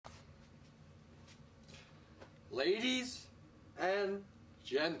Ladies and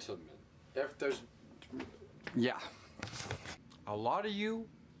gentlemen, if there's... Yeah. A lot of you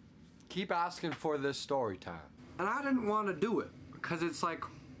keep asking for this story time. And I didn't want to do it because it's like,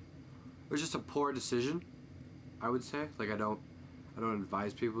 it was just a poor decision, I would say. Like I don't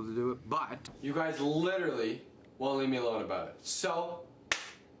advise people to do it, but you guys literally won't leave me alone about it. So,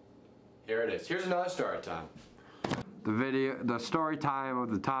 here it is. Here's another story time. The story time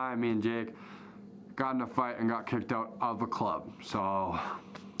of the time me and Jake got in a fight and got kicked out of a club. So,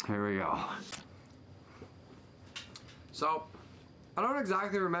 here we go. So, I don't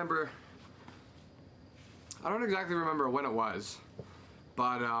exactly remember when it was,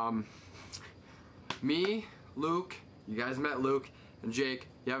 but me, Luke, you guys met Luke, and Jake,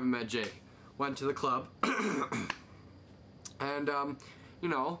 you haven't met Jake, went to the club, and you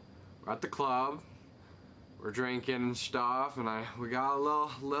know, we're at the club, we're drinking and stuff, and we got a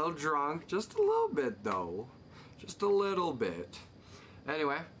little drunk, just a little bit though, just a little bit.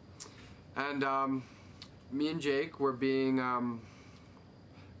 Anyway, and me and Jake were being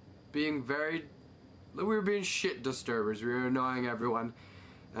shit disturbers. We were annoying everyone,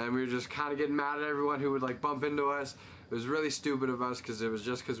 and we were just kind of getting mad at everyone who would like bump into us. It was really stupid of us because it was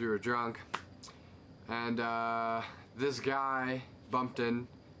just because we were drunk. And this guy bumped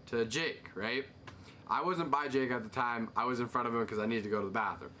into Jake, right? I wasn't by Jake at the time. I was in front of him because I needed to go to the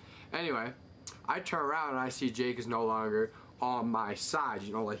bathroom. Anyway, I turn around and I see Jake is no longer on my side.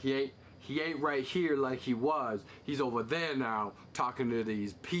 You know, like he ain't right here like he was. He's over there now talking to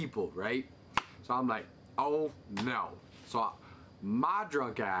these people, right? So I'm like, oh no. So my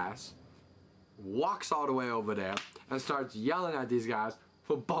drunk ass walks all the way over there and starts yelling at these guys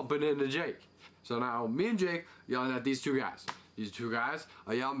for bumping into Jake. So now me and Jake yelling at these two guys. These two guys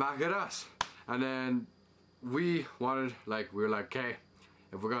are yelling back at us. And then we were like, okay,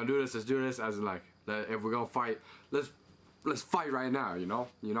 if we're gonna do this, let's do this. As in like, if we're gonna fight, let's fight right now, you know?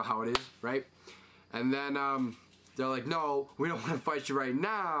 You know how it is, right? And then they're like, no, we don't want to fight you right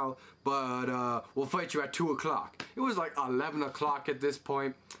now, but we'll fight you at 2 o'clock. It was like 11 o'clock at this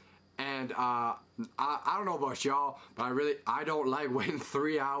point, and I don't know about y'all, but I don't like waiting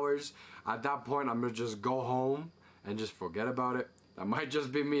 3 hours. At that point, I'm gonna just go home and just forget about it. That might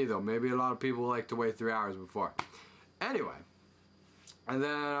just be me though. Maybe a lot of people like to wait 3 hours before. Anyway, and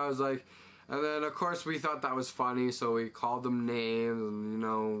then I was like, and then of course we thought that was funny, so we called them names and you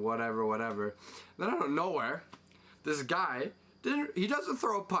know, whatever. Then out of nowhere, this guy he doesn't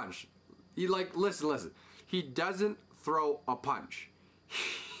throw a punch. He like, listen. He doesn't throw a punch.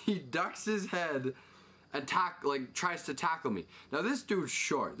 He ducks his head and tries to tackle me. Now this dude's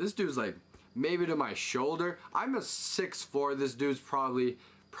short. This dude's like maybe to my shoulder. I'm a 6'4". This dude's probably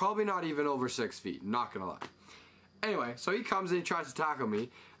not even over 6 feet. Not gonna lie. Anyway, so he comes and he tries to tackle me,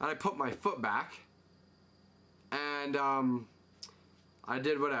 and I put my foot back, and I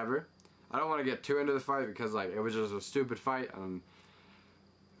did whatever. I don't want to get too into the fight because like it was just a stupid fight, and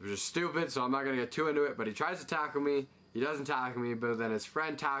it was just stupid, so I'm not gonna get too into it. But he tries to tackle me. He doesn't tackle me, but then his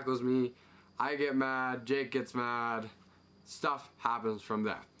friend tackles me. I get mad. Jake gets mad. Stuff happens from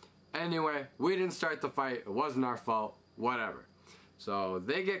there. Anyway, we didn't start the fight. It wasn't our fault. Whatever. So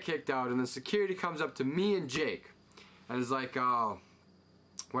they get kicked out, and then security comes up to me and Jake. And is like, oh,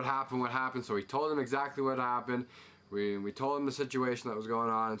 what happened? So we told him exactly what happened. We told him the situation that was going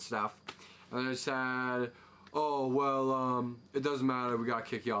on and stuff. And they said, oh, well, it doesn't matter, we gotta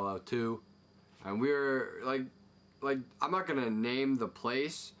kick y'all out too. And we were like, I'm not gonna name the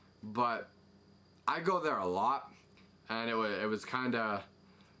place, but I go there a lot. And it was kinda,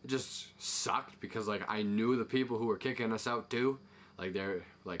 it just sucked because like I knew the people who were kicking us out too. Like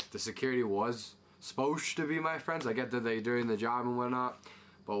the security was supposed to be my friends. I get that they doing the job and whatnot,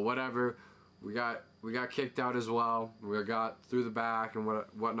 but whatever. We got kicked out as well. We got through the back and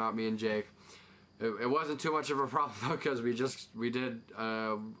whatnot. Me and Jake. It wasn't too much of a problem though because we just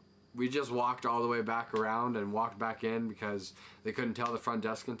walked all the way back around and walked back in because they couldn't tell the front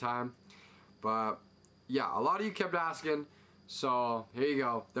desk in time. But yeah, a lot of you kept asking, so here you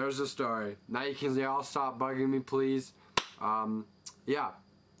go. There's the story. Now you can all stop bugging me, please. Yeah.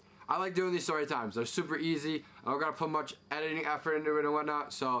 I like doing these story times. They're super easy. I don't gotta put much editing effort into it and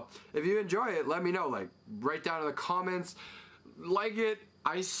whatnot. So if you enjoy it, let me know. Like, write down in the comments. Like it.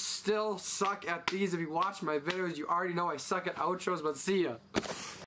 I still suck at these. If you watch my videos, you already know I suck at outros, but see ya.